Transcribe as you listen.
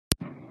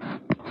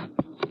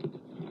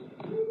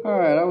All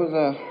right, I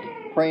was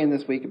praying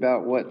this week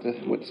about what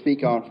to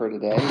speak on for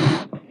today.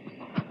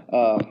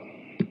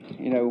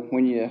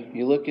 When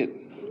you look at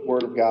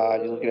Word of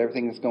God, you look at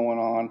everything that's going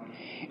on,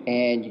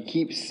 and you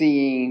keep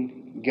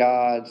seeing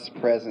God's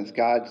presence,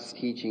 God's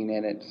teaching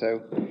in it.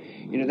 So,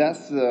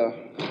 that's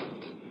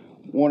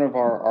one of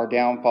our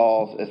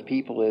downfalls as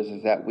people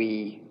is that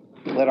we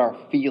let our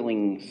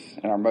feelings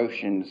and our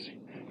emotions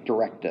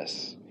direct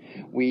us.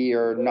 We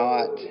are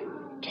not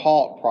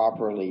taught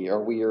properly,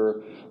 or we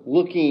are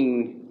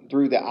looking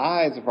through the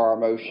eyes of our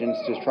emotions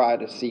to try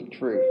to seek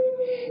truth.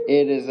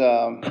 It is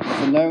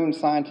a known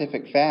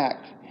scientific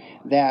fact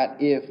that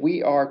if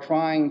we are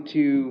trying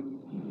to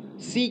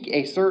seek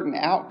a certain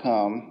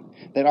outcome,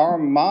 that our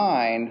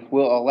mind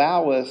will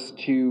allow us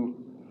to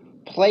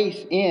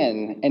place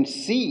in and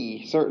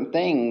see certain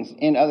things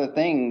in other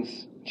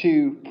things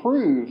to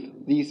prove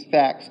these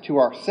facts to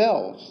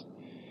ourselves.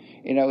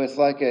 It's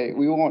like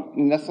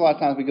and that's a lot of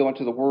times we go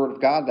into the Word of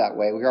God that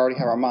way. We already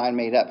have our mind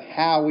made up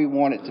how we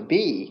want it to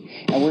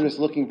be, and we're just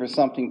looking for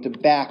something to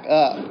back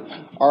up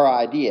our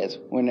ideas.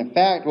 When in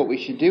fact, what we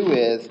should do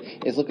is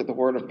look at the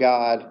Word of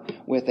God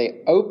with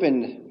an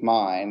open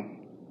mind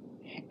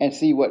and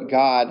see what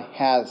God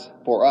has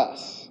for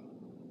us.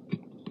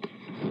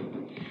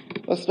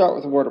 Let's start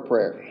with a word of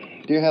prayer.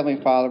 Dear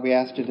Heavenly Father, we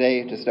ask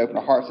today just to open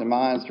our hearts and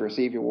minds to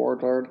receive your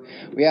word, Lord.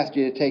 We ask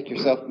you to take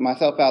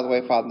myself out of the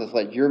way, Father, and just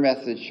let your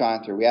message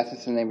shine through. We ask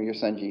this in the name of your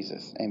Son,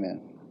 Jesus.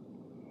 Amen.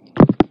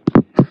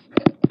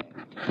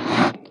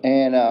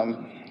 And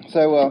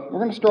we're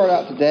going to start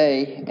out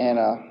today in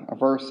a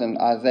verse in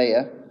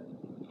Isaiah.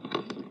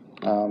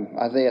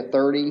 Isaiah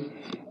 30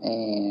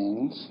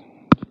 and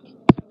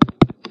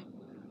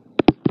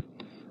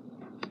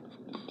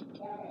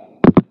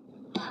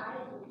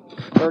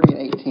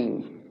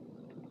 18.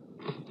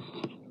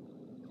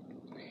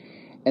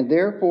 And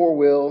therefore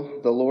will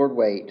the Lord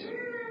wait,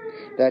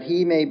 that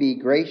he may be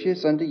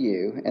gracious unto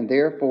you, and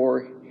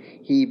therefore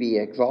he be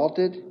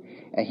exalted,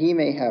 and he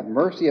may have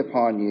mercy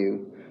upon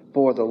you.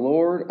 For the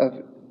Lord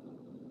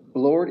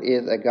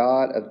is a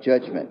God of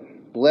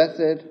judgment.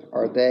 Blessed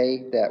are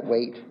they that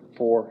wait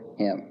for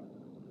him.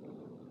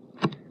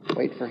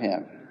 Wait for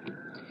him.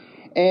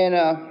 And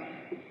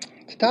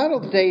the title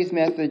of today's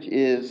message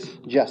is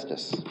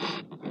Justice.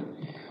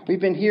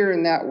 We've been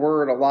hearing that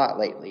word a lot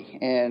lately,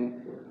 and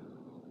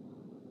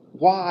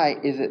why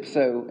is it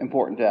so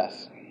important to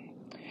us?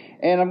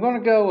 And I'm going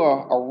to go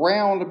a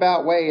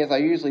roundabout way, as I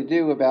usually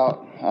do,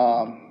 about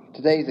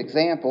today's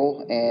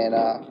example. And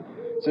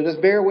so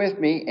just bear with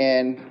me,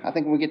 and I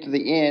think when we get to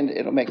the end,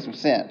 it'll make some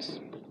sense.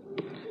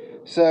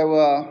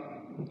 So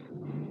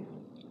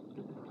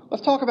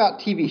let's talk about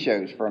TV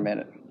shows for a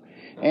minute.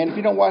 And if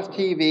you don't watch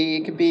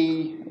TV, it could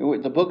be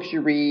the books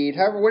you read,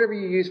 whatever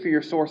you use for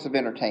your source of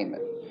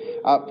entertainment.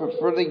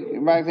 For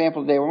my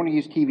example today, we're going to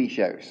use TV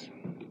shows.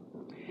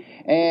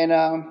 And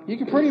you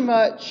can pretty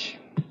much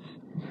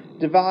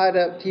divide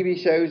up TV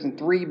shows in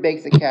three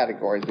basic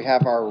categories. We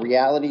have our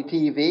reality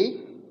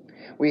TV,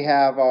 we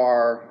have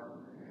our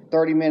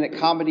 30-minute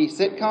comedy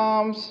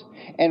sitcoms,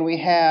 and we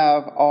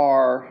have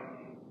our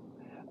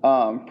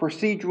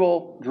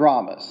procedural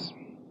dramas.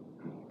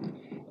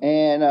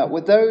 And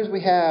with those,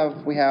 we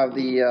have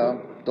the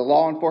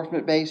law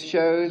enforcement-based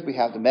shows, we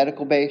have the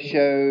medical-based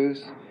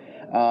shows,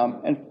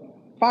 and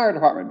fire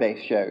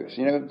department-based shows.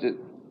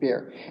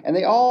 Here, and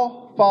they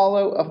all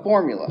follow a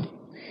formula.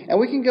 And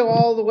we can go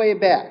all the way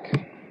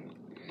back.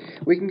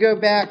 We can go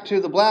back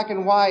to the black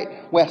and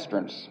white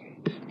westerns.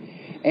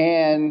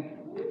 And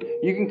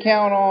you can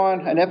count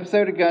on an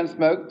episode of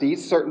Gunsmoke.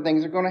 These certain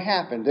things are going to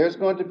happen. There's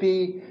going to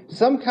be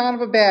some kind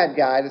of a bad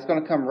guy that's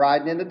going to come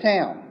riding into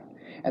town.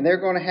 And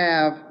they're going to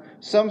have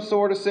some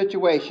sort of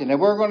situation. And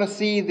we're going to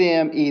see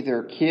them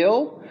either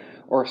kill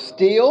or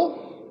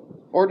steal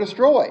or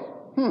destroy.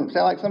 Sound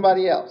like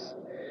somebody else.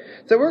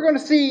 So we're going to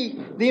see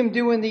them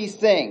doing these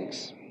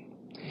things.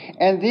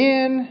 And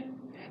then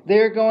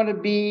they're going to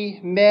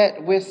be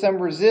met with some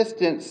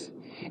resistance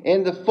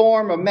in the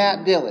form of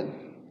Matt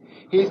Dillon.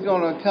 He's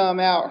going to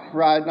come out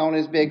riding on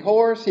his big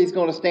horse. He's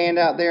going to stand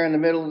out there in the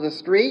middle of the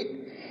street.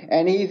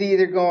 And he's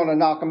either going to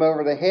knock him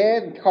over the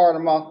head and cart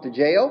him off to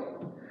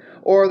jail.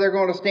 Or they're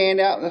going to stand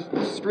out in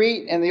the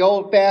street in the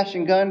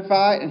old-fashioned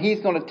gunfight. And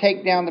he's going to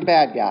take down the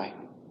bad guy.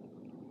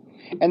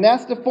 And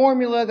that's the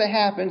formula that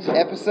happens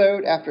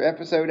episode after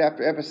episode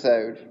after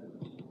episode.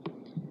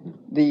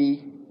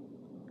 The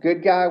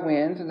good guy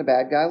wins and the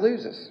bad guy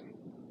loses.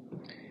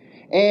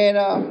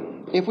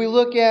 And if we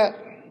look at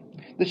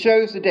the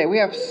shows today, we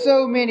have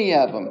so many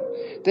of them.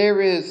 There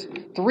is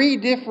 3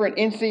 different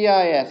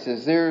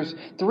NCISs. There's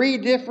 3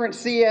 different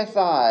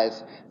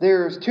CSIs.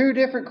 There's 2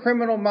 different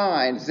Criminal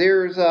Minds.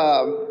 There's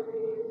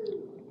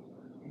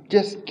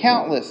just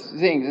countless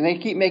things. And they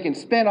keep making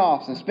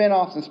spin-offs and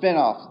spin-offs and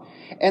spin-offs.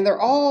 And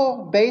they're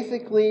all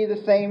basically the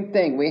same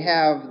thing. We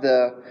have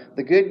the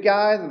good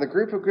guys, or the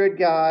group of good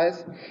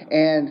guys,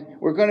 and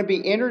we're going to be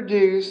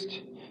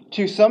introduced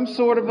to some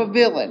sort of a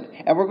villain.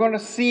 And we're going to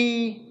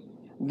see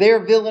their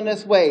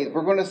villainous ways.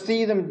 We're going to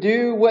see them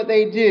do what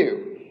they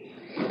do.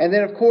 And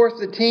then, of course,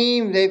 the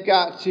team, they've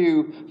got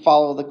to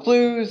follow the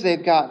clues.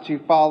 They've got to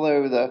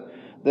follow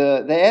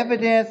the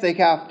evidence. They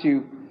have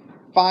to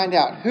find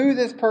out who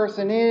this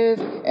person is,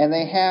 and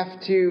they have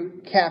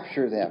to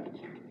capture them.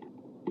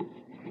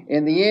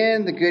 In the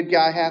end, the good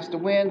guy has to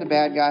win, the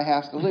bad guy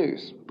has to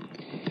lose.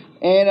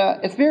 And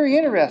it's very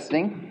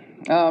interesting.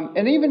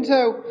 And even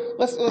so,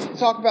 let's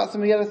talk about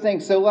some of the other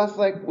things. So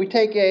we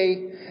take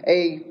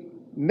a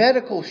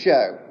medical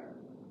show.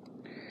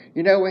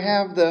 You know, we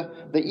have the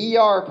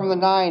ER from the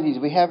 90s.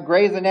 We have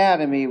Grey's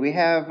Anatomy. We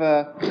have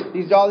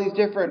all these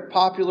different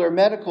popular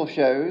medical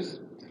shows.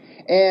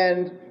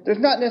 And there's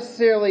not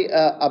necessarily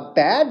a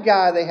bad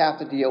guy they have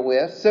to deal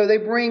with. So they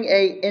bring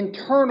a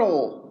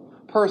internal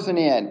person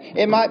in.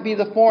 It might be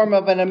the form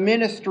of an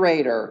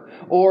administrator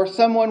or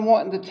someone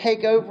wanting to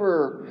take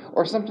over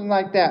or something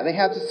like that. They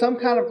have some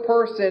kind of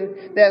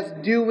person that's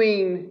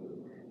doing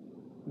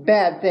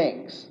bad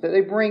things that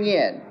they bring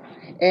in.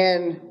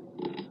 And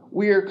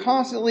we are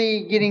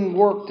constantly getting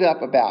worked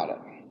up about it.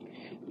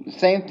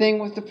 Same thing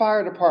with the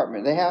fire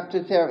department. They have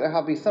to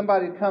have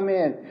somebody come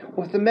in.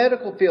 With the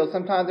medical field,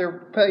 sometimes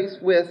they're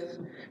faced with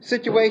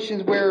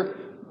situations where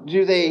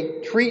do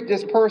they treat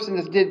this person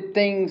as did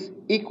things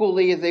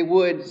equally as they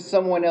would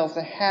someone else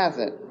that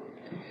hasn't?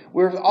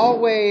 There's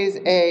always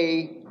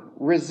a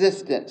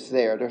resistance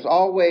there. There's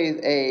always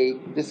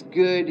this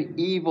good,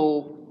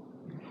 evil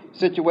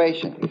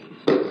situation.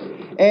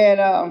 And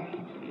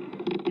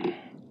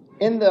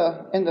in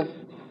the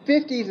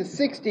 50s and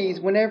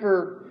 60s,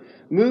 whenever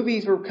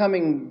movies were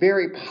becoming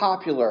very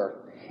popular,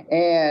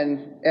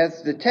 and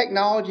as the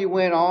technology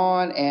went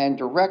on and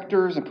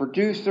directors and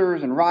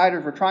producers and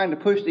writers were trying to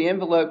push the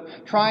envelope,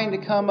 trying to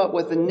come up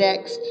with the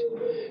next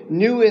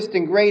newest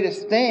and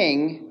greatest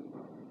thing,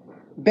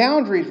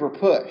 boundaries were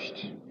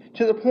pushed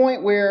to the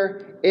point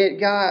where it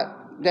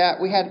got that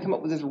we had to come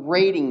up with this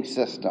rating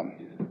system.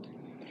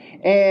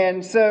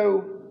 And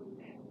so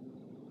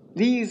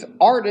these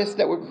artists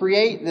that would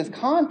create this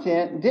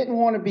content didn't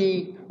want to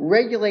be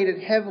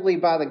regulated heavily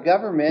by the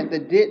government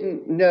that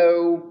didn't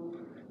know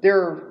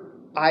their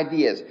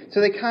ideas. So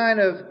they kind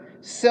of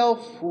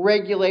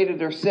self-regulated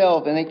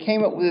themselves, and they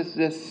came up with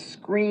this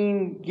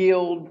Screen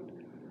Guild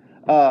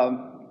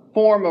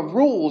form of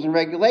rules and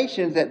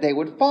regulations that they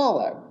would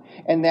follow.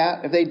 And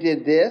that if they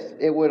did this,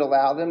 it would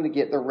allow them to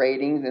get the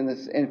ratings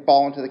and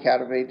fall into the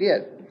category they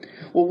did.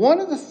 Well, one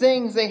of the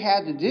things they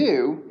had to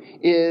do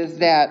is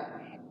that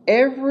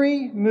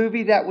every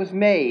movie that was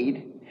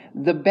made,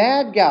 the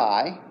bad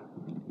guy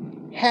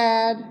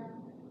had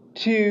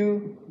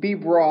to be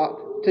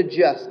brought to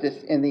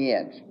justice in the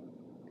end.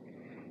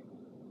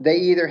 They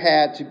either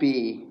had to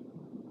be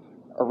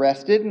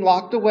arrested and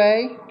locked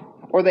away,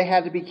 or they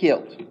had to be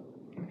killed.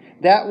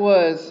 That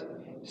was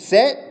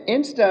set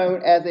in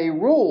stone as a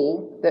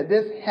rule that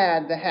this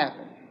had to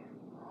happen.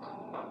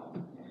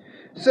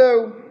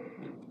 So,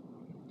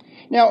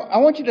 now I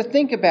want you to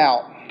think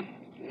about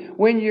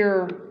when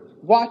you're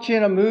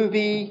watching a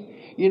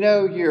movie, you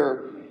know,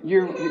 you're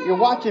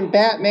watching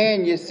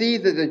Batman, you see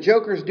that the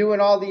Joker's doing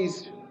all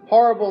these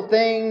horrible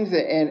things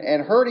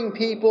and hurting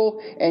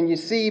people, and you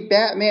see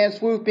Batman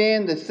swoop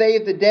in to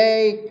save the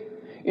day.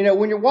 You know,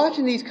 when you're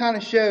watching these kind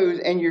of shows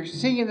and you're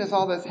seeing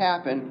all this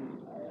happen,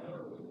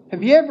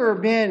 have you ever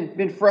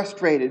been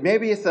frustrated?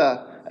 Maybe it's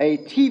a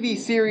TV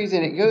series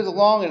and it goes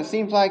along and it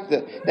seems like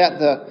that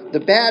the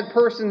bad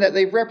person that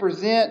they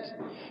represent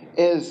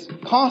is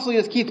constantly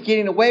just keeps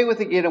getting away with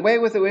it,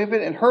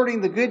 and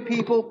hurting the good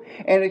people.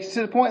 And it's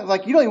to the point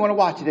like you don't even want to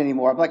watch it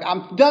anymore. I'm like,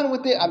 I'm done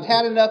with it. I've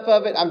had enough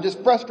of it. I'm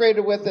just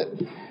frustrated with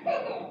it.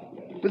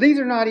 But these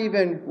are not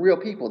even real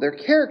people. They're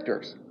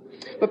characters.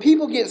 But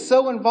people get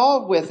so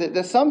involved with it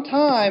that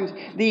sometimes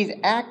these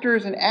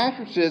actors and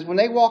actresses, when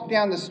they walk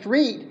down the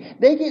street,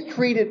 they get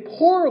treated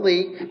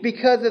poorly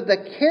because of the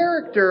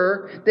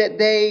character that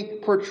they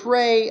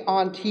portray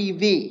on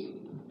TV.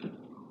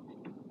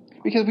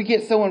 Because we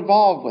get so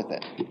involved with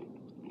it.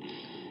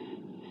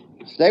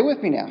 Stay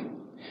with me now.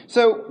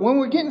 So when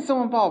we're getting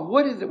so involved,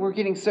 what is it we're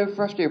getting so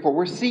frustrated for?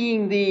 We're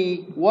seeing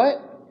the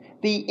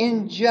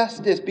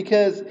injustice,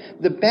 because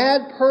the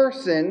bad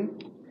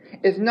person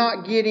is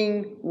not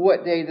getting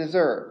what they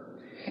deserve.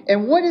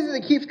 And what is it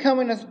that keeps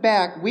coming us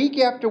back week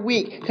after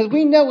week? Because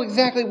we know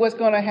exactly what's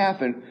going to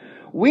happen.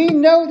 We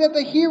know that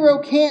the hero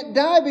can't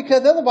die,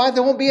 because otherwise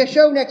there won't be a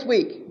show next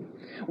week.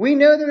 We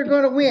know that they're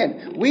going to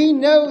win. We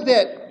know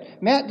that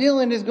Matt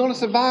Dillon is going to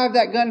survive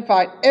that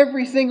gunfight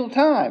every single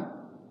time.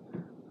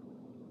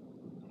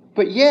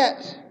 But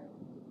yet,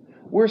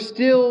 we're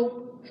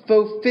still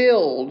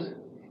fulfilled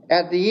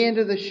at the end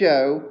of the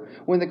show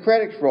when the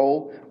credits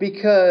roll.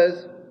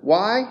 Because,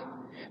 why?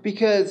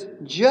 Because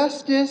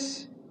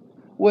justice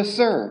was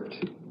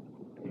served.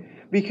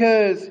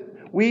 Because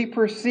we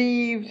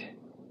perceived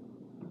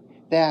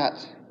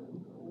that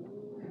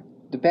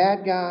the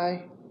bad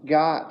guy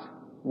got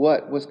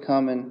what was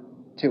coming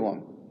to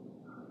him.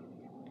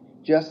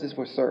 Justice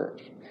was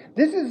served.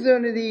 This is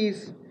one of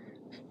these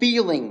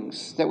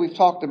feelings that we've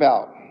talked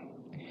about.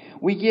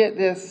 We get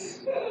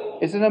this,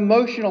 it's an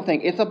emotional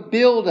thing. It's a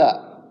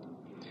build-up.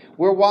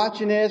 we're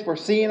watching this, we're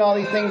seeing all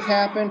these things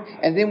happen,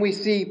 and then we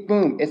see,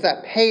 boom, it's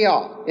that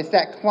payoff, it's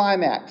that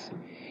climax.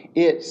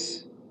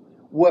 It's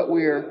what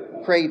we're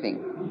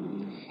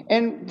craving.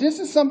 And this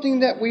is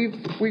something that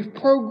we've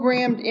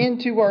programmed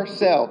into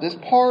ourselves. It's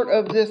part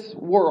of this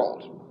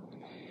world.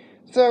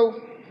 So,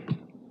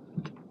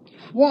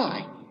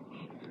 why?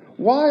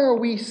 Why are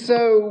we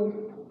so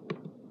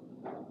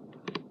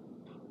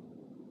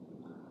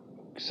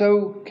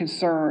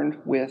concerned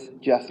with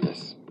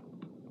justice?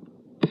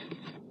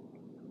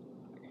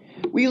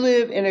 We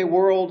live in a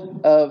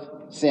world of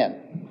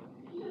sin.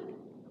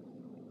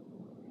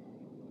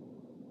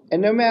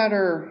 And no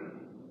matter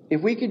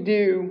if we could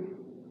do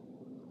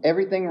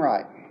everything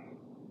right.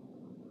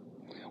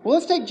 Well,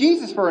 let's take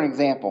Jesus for an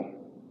example.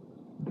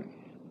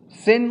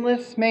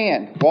 Sinless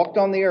man walked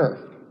on the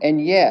earth,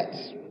 and yet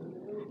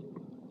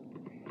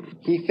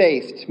he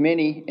faced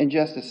many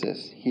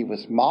injustices. He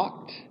was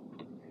mocked.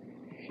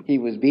 He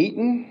was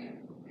beaten.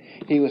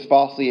 He was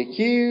falsely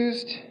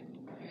accused.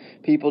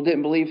 People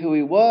didn't believe who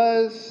he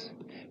was.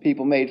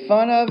 People made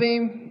fun of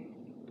him.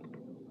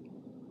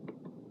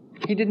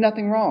 He did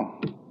nothing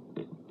wrong.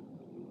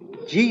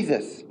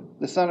 Jesus,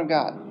 the Son of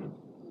God.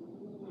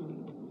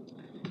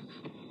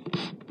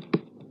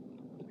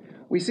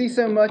 We see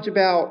so much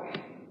about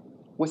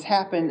what's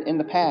happened in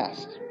the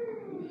past.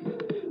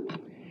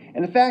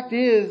 And the fact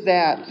is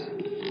that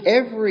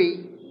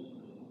every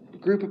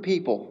group of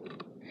people,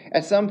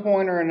 at some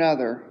point or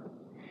another,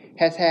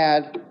 has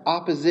had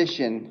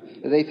opposition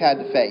that they've had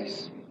to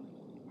face.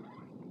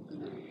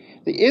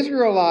 The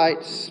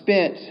Israelites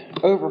spent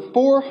over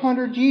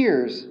 400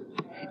 years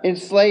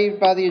enslaved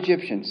by the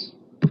Egyptians.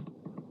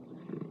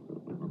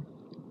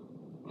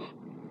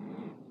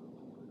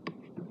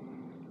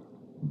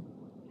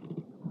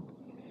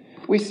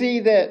 We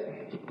see that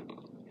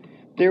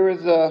there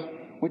was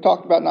we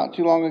talked about not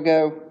too long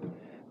ago,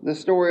 the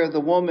story of the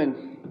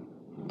woman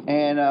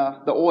and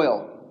the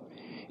oil,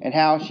 and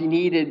how she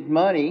needed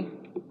money.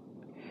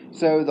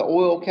 So the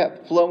oil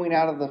kept flowing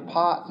out of the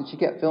pots, and she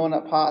kept filling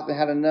up pots that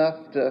had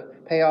enough to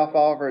pay off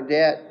all of her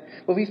debt.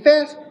 But we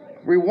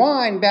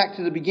rewind back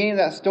to the beginning of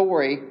that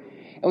story,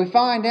 and we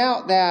find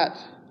out that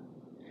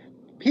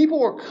people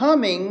were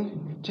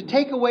coming to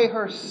take away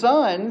her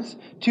sons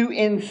to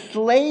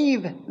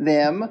enslave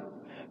them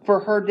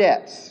for her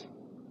debts.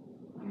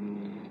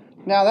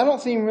 Now, that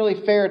don't seem really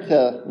fair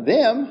to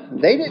them.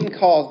 They didn't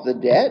cause the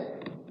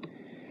debt.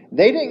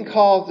 They didn't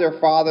cause their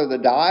father to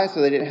die, so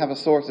they didn't have a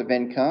source of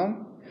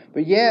income.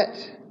 But yet,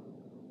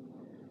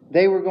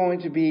 they were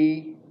going to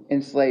be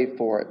enslaved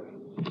for it.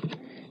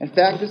 In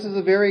fact, this is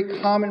a very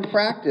common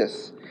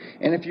practice.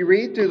 And if you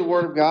read through the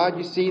Word of God,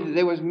 you see that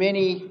there was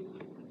many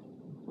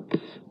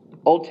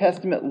Old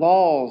Testament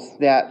laws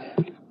that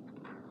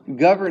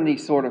govern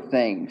these sort of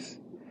things,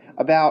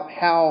 about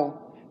how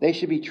they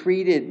should be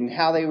treated and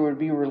how they would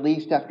be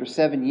released after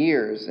 7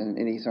 years and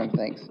these sort of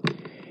things.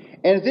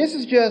 And this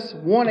is just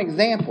one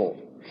example.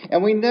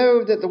 And we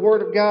know that the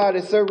Word of God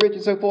is so rich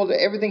and so full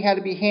that everything had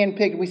to be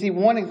handpicked. We see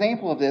one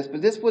example of this,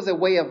 but this was a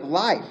way of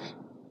life.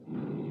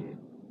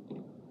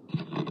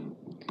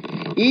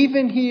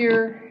 Even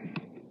here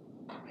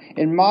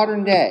in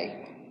modern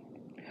day,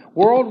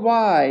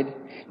 worldwide,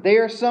 they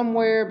are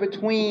somewhere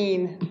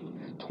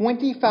between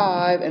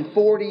 25 and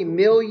 40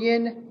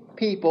 million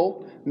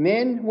people,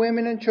 men,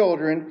 women, and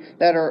children,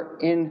 that are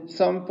in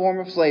some form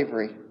of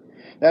slavery,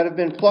 that have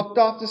been plucked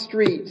off the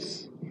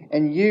streets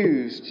and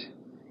used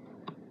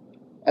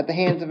at the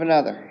hands of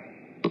another.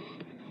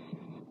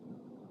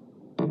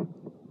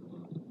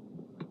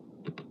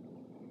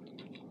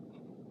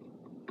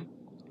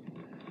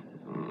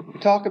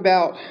 Talk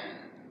about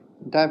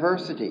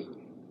diversity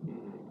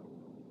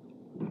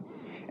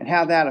and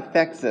how that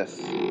affects us.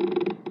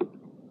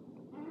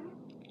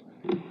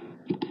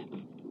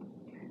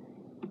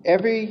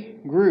 Every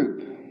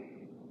group,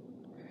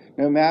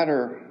 no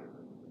matter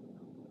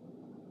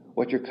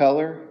what your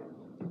color,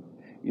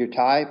 your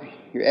type,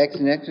 your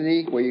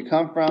ethnicity, where you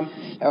come from,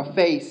 have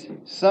faced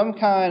some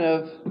kind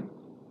of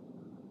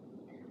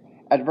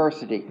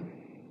adversity,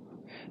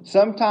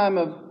 some time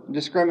of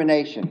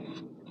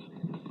discrimination.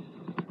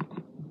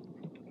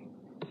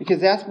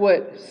 Because that's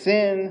what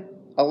sin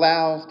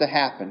allows to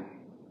happen.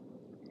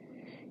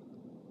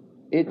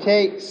 It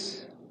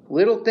takes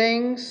little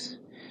things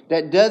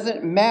that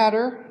doesn't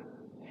matter,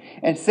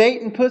 and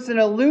Satan puts an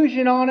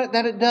illusion on it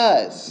that it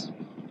does.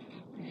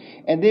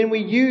 And then we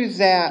use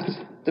that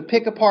to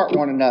pick apart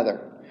one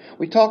another.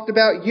 We talked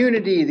about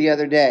unity the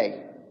other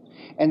day.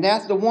 And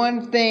that's the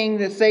one thing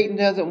that Satan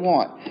doesn't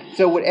want.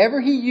 So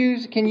whatever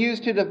he can use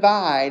to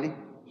divide,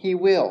 he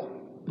will.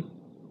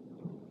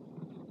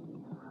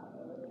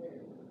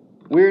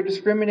 We're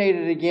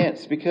discriminated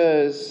against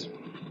because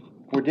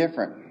we're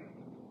different.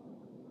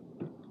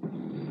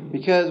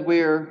 Because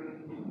we're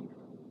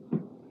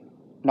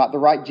not the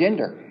right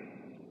gender.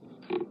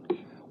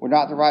 We're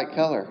not the right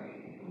color.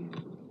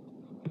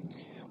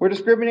 We're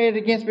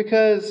discriminated against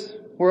because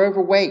we're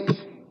overweight.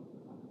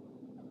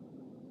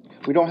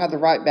 We don't have the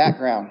right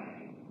background.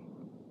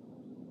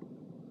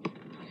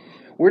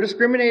 We're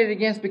discriminated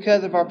against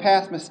because of our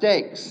past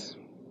mistakes.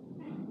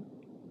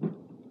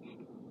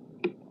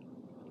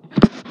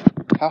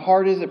 How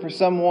hard is it for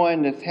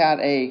someone that's had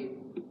a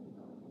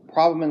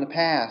problem in the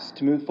past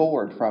to move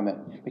forward from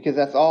it? Because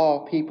that's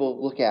all people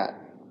look at.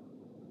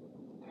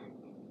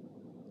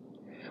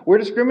 We're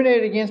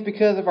discriminated against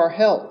because of our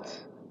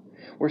health.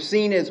 We're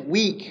seen as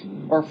weak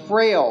or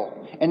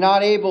frail and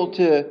not able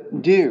to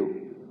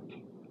do.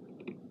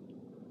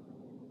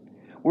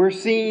 We're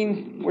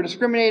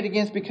discriminated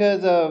against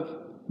because of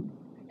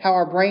how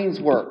our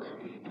brains work.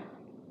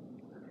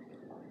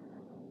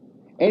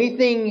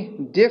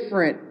 Anything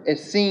different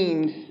is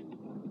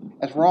seen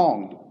as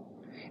wrong,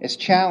 is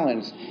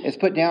challenged, is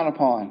put down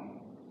upon.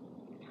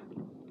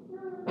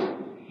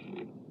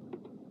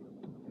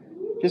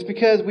 Just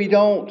because we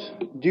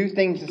don't do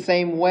things the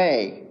same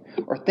way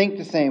or think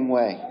the same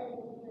way.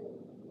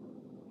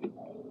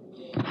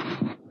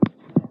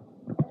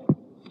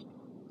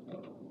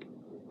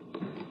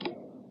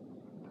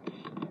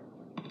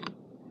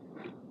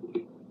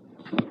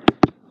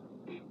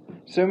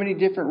 So many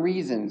different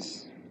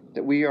reasons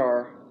that we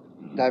are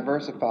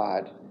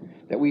diversified,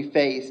 that we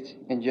faced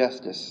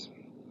injustice.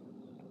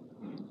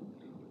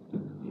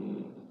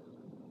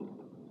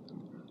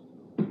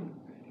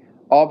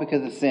 All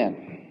because of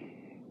sin.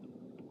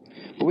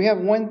 But we have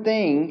one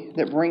thing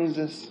that brings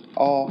us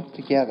all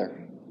together.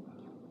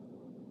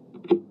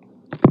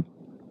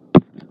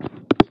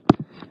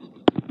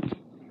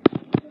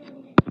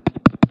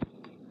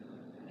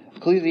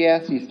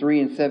 Ecclesiastes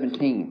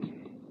 3:17.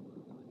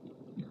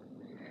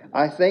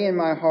 I say in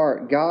my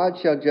heart, God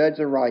shall judge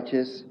the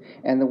righteous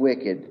and the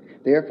wicked.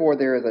 Therefore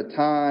there is a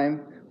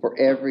time for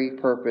every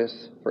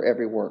purpose, for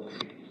every work.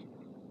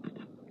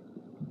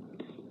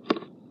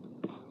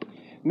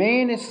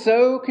 Man is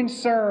so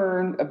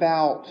concerned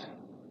about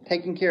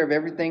taking care of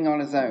everything on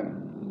his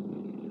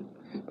own.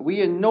 We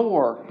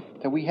ignore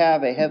that we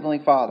have a Heavenly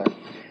Father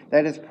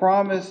that has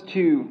promised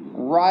to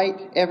right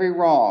every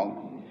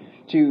wrong,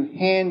 to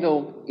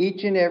handle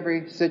each and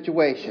every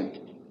situation.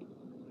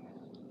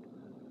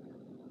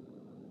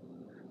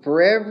 For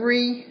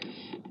every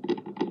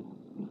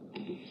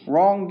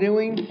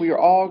wrongdoing, we are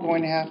all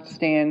going to have to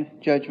stand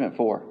judgment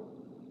for.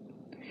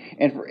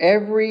 And for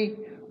every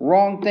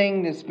wrong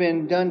thing that's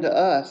been done to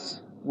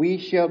us, we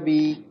shall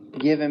be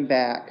given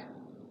back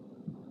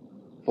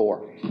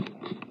for.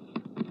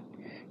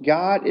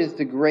 God is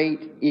the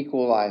great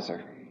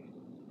equalizer.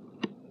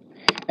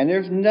 And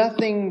there's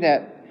nothing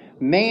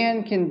that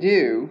man can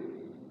do.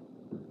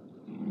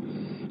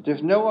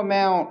 There's no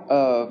amount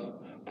of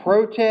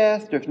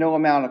protest, there's no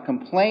amount of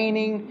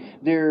complaining,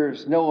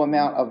 there's no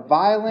amount of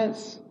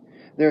violence,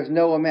 there's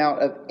no amount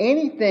of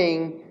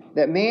anything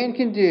that man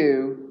can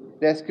do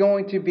that's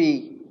going to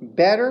be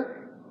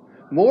better,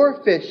 more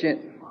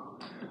efficient,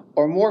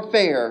 or more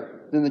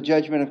fair than the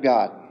judgment of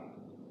God.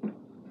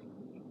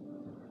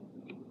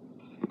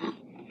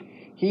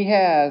 He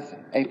has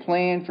a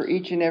plan for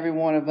each and every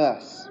one of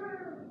us.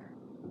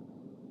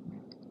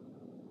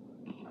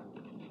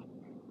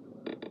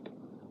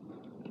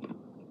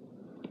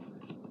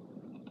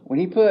 When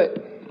He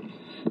put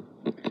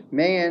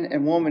man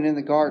and woman in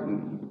the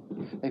garden,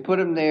 they put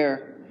them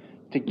there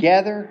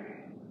together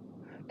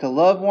to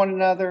love one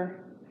another,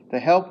 to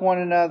help one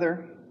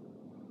another,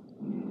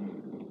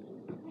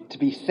 to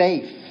be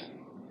safe,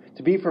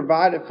 to be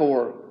provided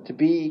for, to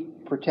be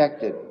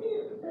protected.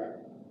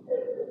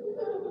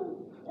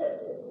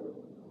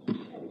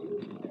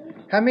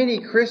 How many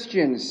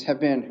Christians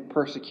have been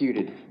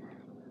persecuted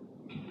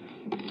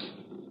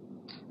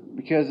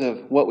because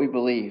of what we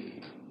believe?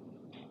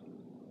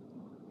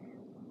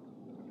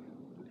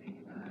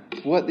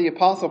 What the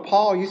Apostle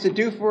Paul used to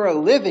do for a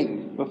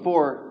living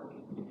before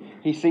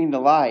he seen the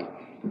light,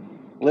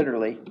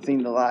 literally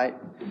seen the light,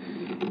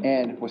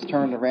 and was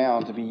turned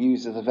around to be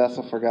used as a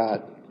vessel for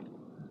God.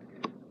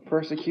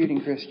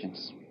 Persecuting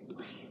Christians.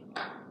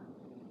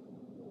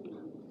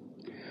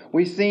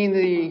 We've seen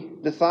the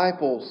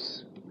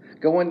disciples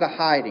go into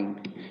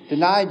hiding,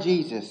 deny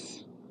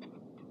Jesus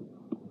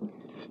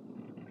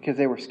because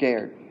they were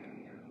scared.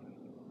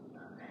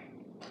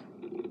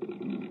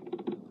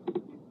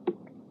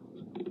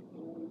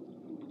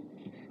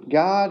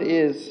 God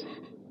is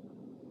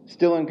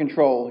still in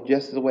control,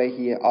 just the way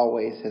He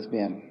always has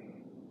been.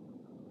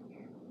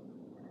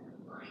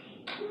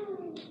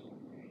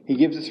 He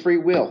gives us free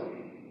will.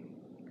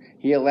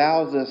 He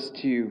allows us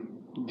to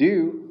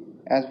do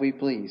as we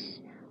please.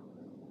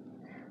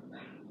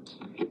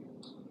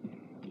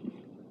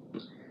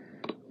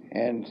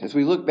 And as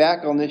we look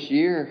back on this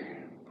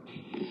year,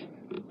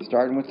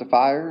 starting with the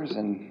fires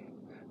and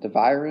the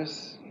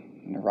virus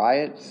and the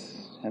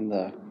riots and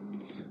the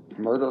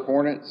murder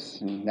hornets,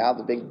 and now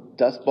the big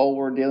dust bowl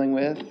we're dealing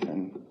with,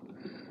 and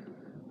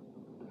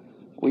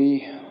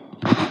we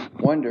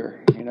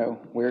wonder,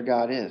 where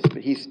God is.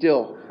 But He's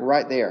still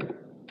right there.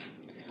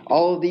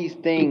 All of these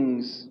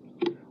things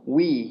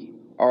we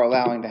are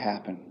allowing to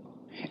happen.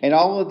 And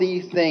all of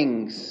these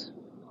things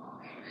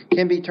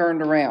can be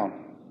turned around.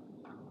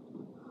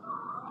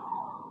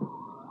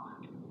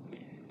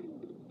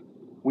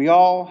 We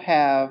all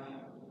have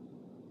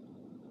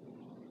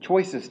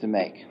choices to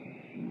make.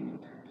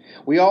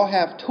 We all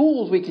have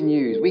tools we can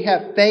use. We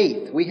have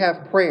faith. We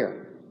have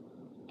prayer.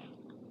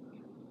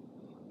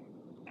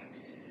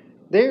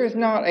 There is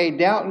not a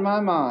doubt in my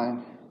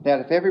mind that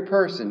if every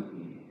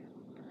person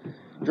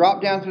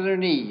dropped down to their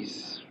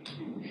knees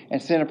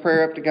and sent a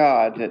prayer up to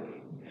God, that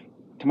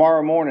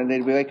tomorrow morning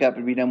they'd wake up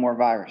and be no more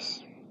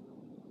virus.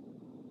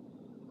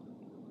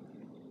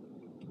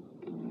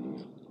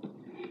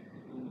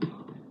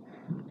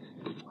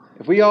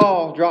 If we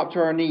all dropped to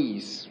our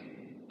knees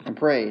and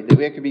prayed that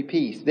there could be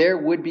peace, there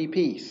would be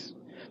peace.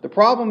 The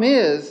problem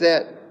is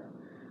that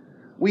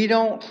we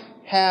don't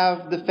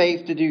have the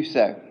faith to do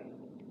so.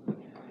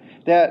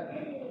 That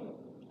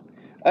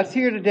us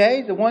here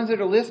today, the ones that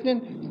are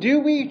listening, do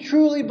we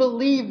truly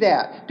believe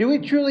that? Do we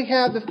truly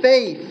have the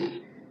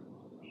faith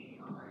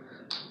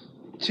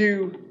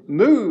to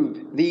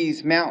move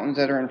these mountains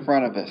that are in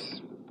front of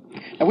us?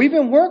 And we've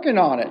been working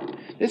on it.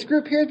 This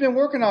group here has been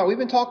working on it. We've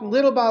been talking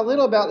little by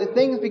little about the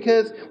things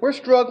because we're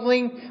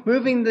struggling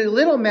moving the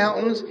little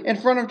mountains in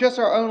front of just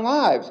our own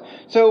lives.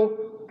 So,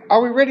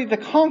 are we ready to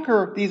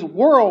conquer these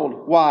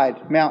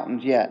worldwide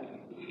mountains yet?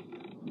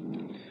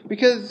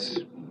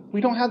 Because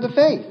we don't have the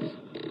faith.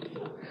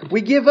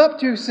 We give up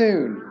too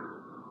soon.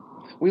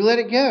 We let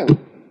it go.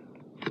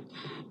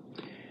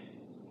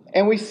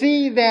 And we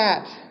see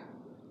that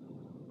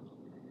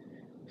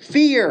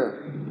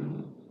fear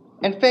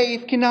and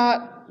faith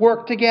cannot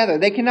work together.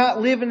 They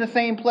cannot live in the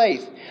same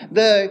place.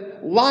 The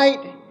light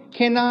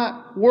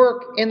cannot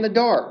work in the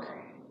dark.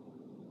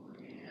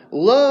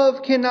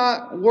 Love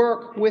cannot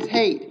work with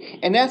hate.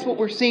 And that's what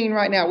we're seeing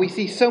right now. We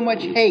see so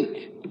much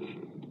hate.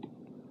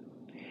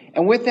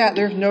 And with that,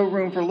 there's no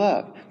room for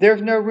love.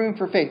 There's no room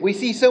for faith. We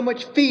see so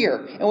much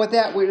fear. And with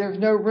that, there's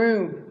no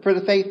room for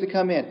the faith to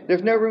come in.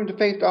 There's no room for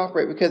faith to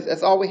operate because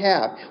that's all we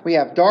have. We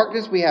have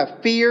darkness. We have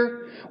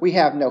fear. We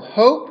have no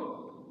hope.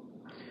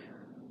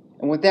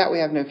 And with that, we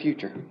have no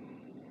future.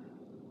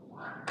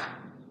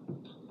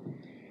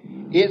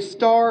 It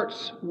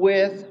starts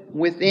with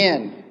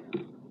within.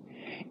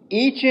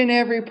 Each and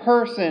every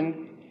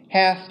person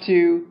has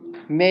to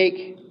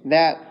make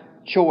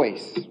that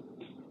choice.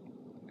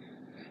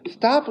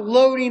 Stop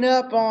loading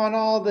up on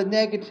all the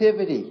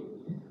negativity.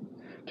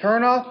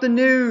 Turn off the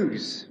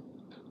news.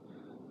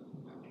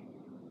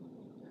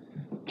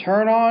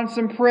 Turn on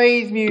some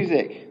praise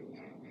music.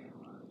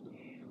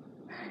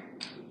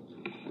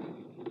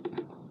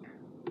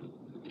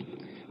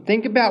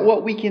 Think about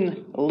what we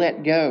can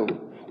let go.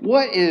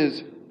 What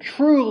is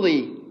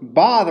truly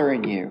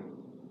bothering you?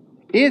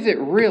 Is it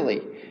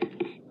really?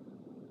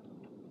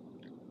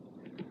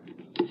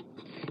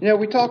 You know,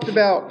 we talked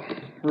about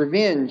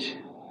revenge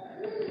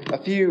a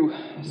few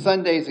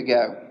Sundays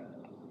ago.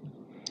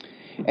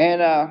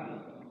 And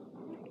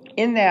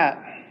in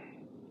that,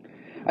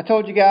 I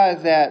told you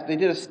guys that they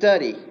did a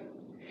study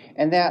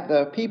and that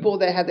the people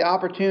that had the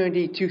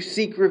opportunity to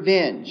seek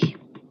revenge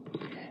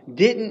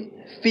didn't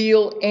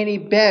feel any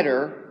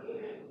better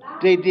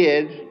they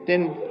did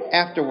than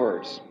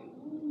afterwards.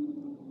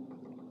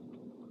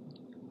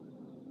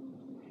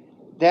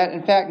 That,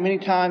 in fact, many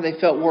times they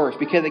felt worse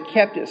because it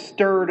kept it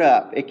stirred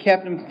up. It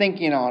kept them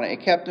thinking on it.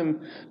 It kept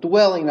them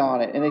dwelling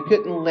on it, and they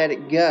couldn't let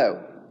it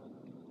go.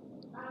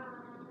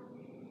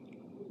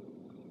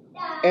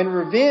 And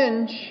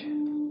revenge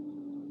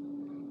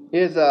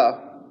is a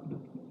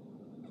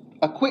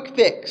quick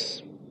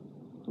fix.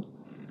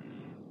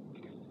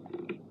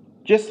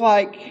 Just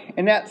like,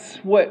 and that's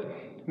what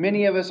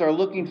many of us are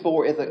looking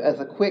for as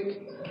a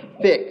quick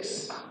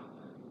fix.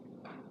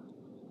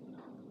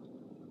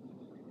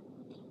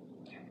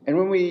 And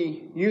when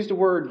we use the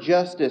word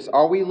justice,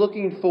 are we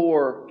looking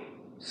for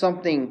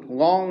something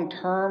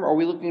long-term, or are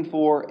we looking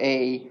for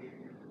a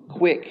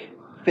quick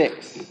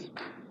fix?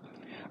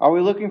 Are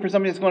we looking for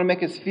something that's going to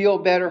make us feel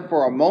better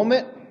for a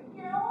moment?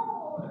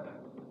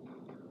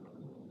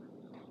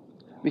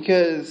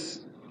 Because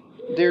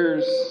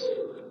there's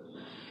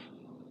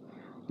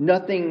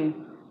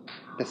nothing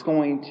that's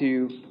going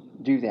to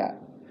do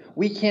that.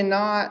 We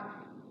cannot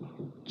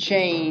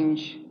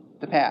change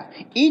the past.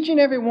 Each and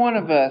every one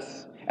of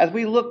us, as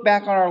we look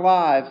back on our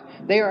lives,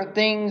 there are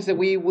things that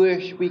we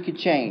wish we could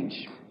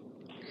change.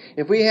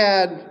 If we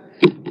had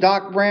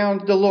Doc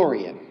Brown's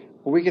DeLorean,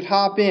 where we could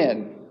hop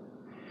in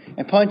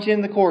and punch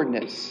in the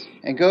coordinates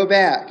and go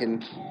back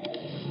and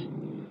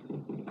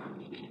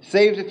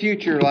save the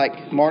future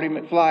like Marty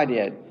McFly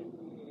did,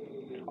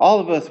 all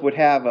of us would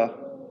have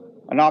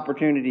an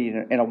opportunity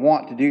and a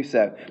want to do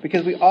so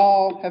because we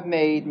all have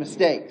made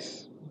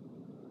mistakes.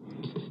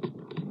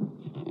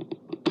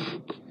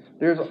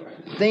 There's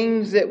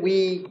things that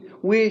we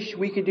wish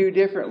we could do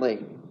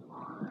differently.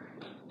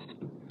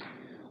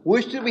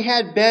 Wish that we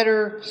had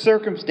better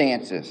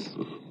circumstances.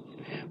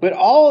 But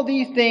all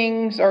these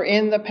things are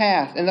in the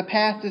past. And the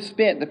past is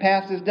spent. The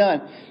past is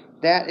done.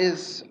 That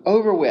is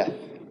over with.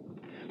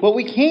 But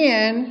we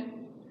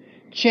can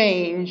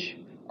change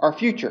our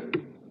future.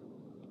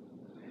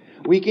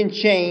 We can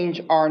change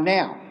our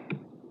now.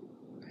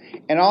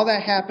 And all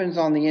that happens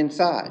on the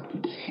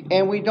inside.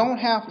 And we don't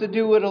have to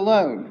do it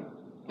alone.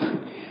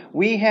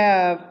 We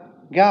have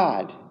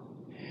God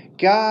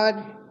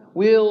God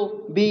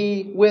will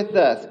be with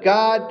us.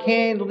 God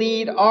can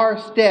lead our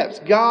steps.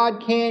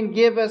 God can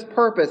give us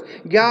purpose.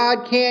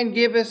 God can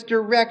give us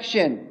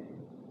direction.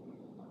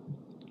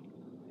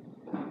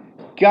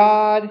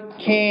 God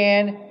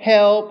can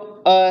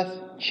help us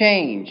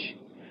change.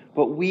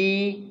 But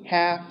we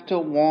have to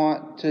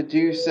want to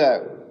do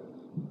so.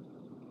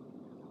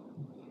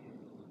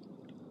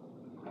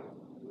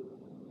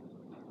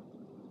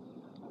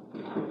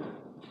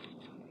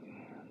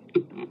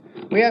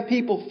 We have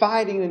people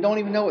fighting and don't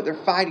even know what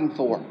they're fighting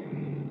for.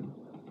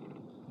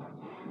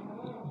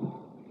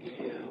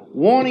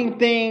 Wanting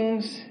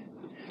things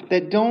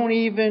that don't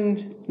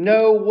even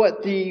know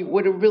what it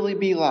really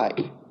be like.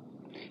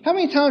 How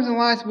many times in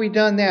life have we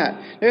done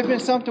that? There's been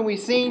something we've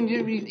seen,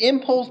 these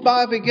impulse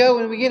buys we go,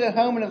 and we get at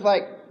home and it's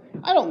like,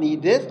 I don't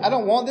need this, I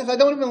don't want this, I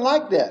don't even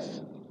like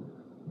this.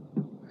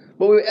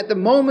 But at the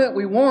moment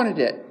we wanted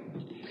it.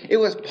 It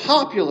was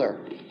popular.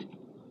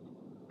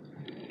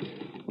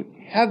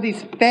 We have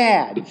these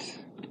fads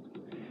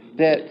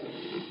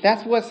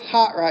that's what's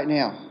hot right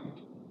now.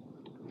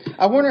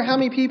 I wonder how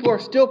many people are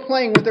still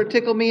playing with their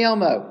Tickle Me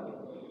Elmo.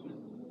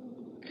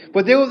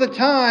 But there was a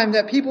time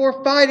that people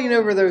were fighting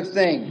over those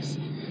things.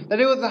 That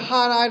it was a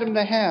hot item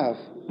to have.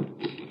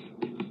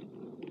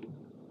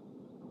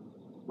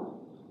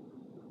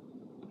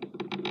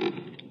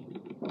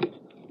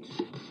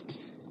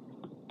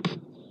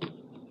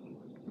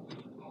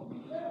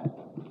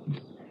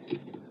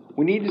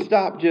 We need to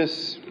stop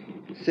just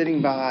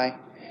sitting by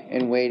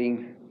and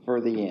waiting for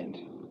the end.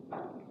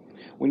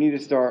 We need to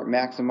start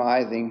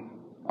maximizing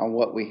on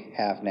what we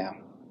have now.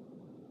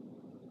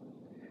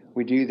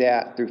 We do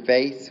that through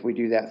faith. We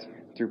do that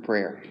through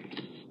prayer.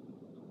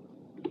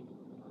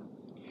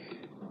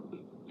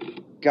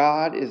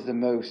 God is the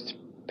most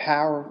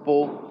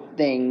powerful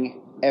thing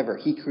ever.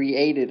 He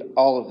created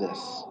all of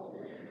this.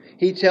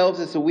 He tells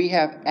us that we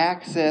have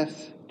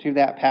access to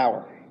that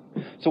power.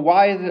 So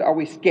why are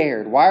we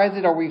scared? Why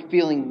are we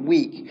feeling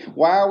weak?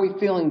 Why are we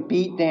feeling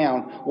beat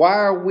down? Why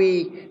are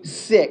we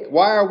sick?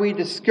 Why are we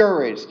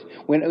discouraged?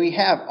 When we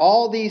have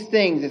all these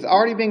things that's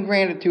already been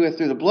granted to us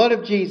through the blood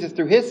of Jesus,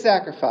 through His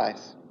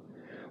sacrifice,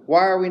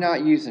 why are we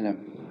not using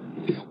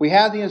them? We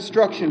have the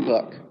instruction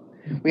book.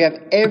 We have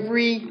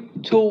every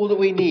tool that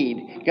we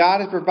need.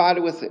 God has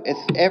provided us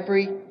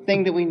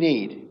everything that we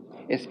need.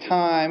 It's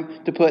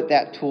time to put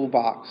that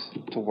toolbox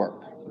to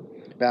work.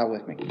 Bow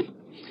with me.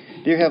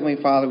 Dear Heavenly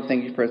Father, we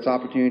thank you for this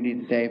opportunity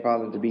today,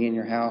 Father, to be in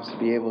your house, to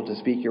be able to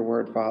speak your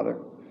word, Father.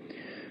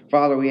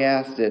 Father, we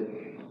ask that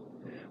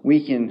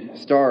we can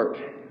start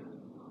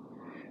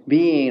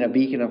being a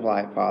beacon of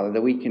light, Father,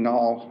 that we can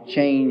all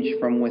change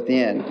from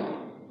within,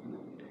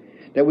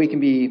 that we can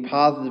be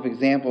positive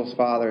examples,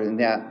 Father, and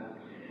that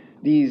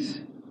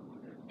these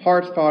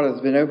hearts, Father,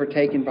 has been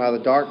overtaken by the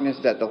darkness,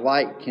 that the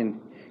light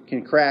can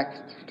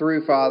crack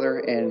through, Father,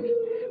 and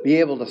be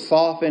able to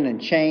soften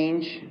and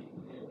change,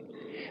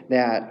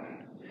 that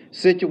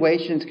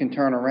situations can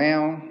turn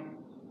around,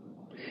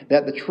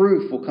 that the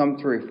truth will come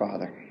through,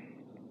 Father.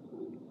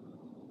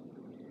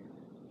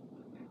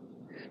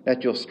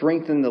 That you'll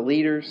strengthen the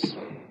leaders,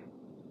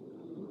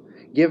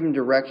 give them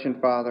direction,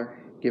 Father,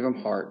 give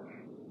them heart.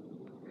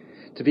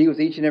 To be with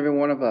each and every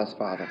one of us,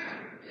 Father.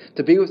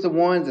 To be with the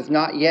ones that's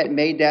not yet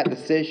made that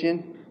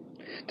decision.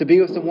 To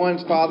be with the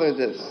ones, Father,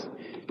 that's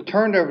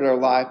turned over their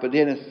life but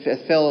then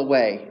it fell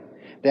away.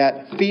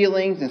 That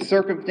feelings and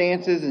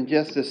circumstances and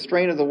just the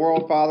strain of the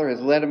world, Father, has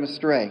led them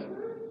astray.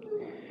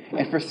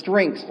 And for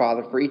strength,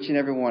 Father, for each and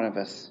every one of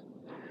us.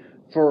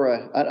 For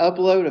an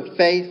upload of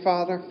faith,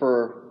 Father,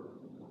 for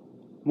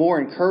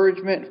more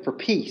encouragement, for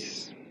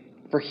peace,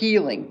 for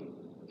healing,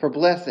 for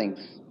blessings.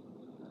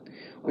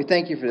 We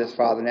thank you for this,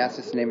 Father, and ask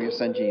this in the name of your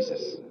Son,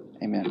 Jesus.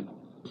 Amen.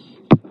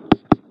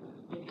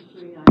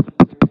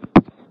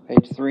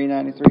 Page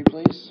 393,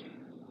 please.